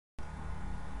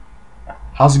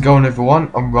How's it going, everyone?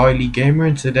 I'm Riley Gamer,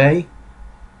 and today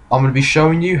I'm going to be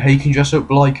showing you how you can dress up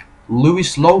like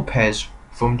Luis Lopez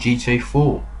from GTA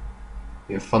 4,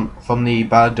 yeah, from the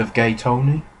Ballad of Gay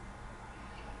Tony.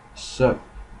 So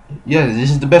yeah,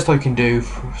 this is the best I can do.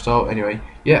 So anyway,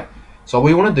 yeah. So what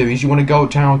you want to do is you want to go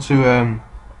down to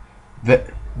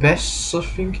vests, I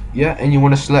think, yeah, and you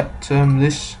want to select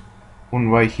this one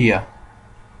right here.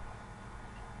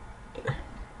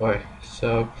 Right.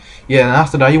 So yeah, and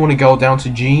after that you want to go down to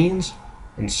jeans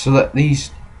and select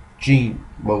these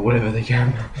well, whatever they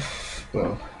can.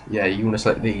 Well, yeah, you want to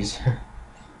select these.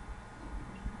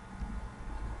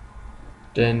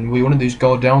 Then we want to do is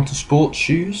go down to sports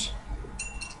shoes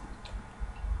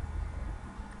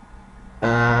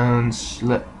and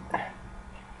select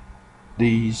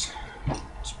these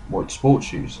white sports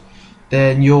shoes.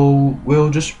 Then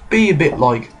we'll just be a bit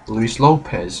like Luis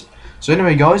Lopez. So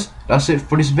anyway, guys, that's it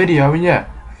for this video, and yeah,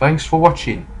 thanks for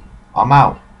watching. I'm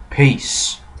out.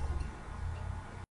 Peace.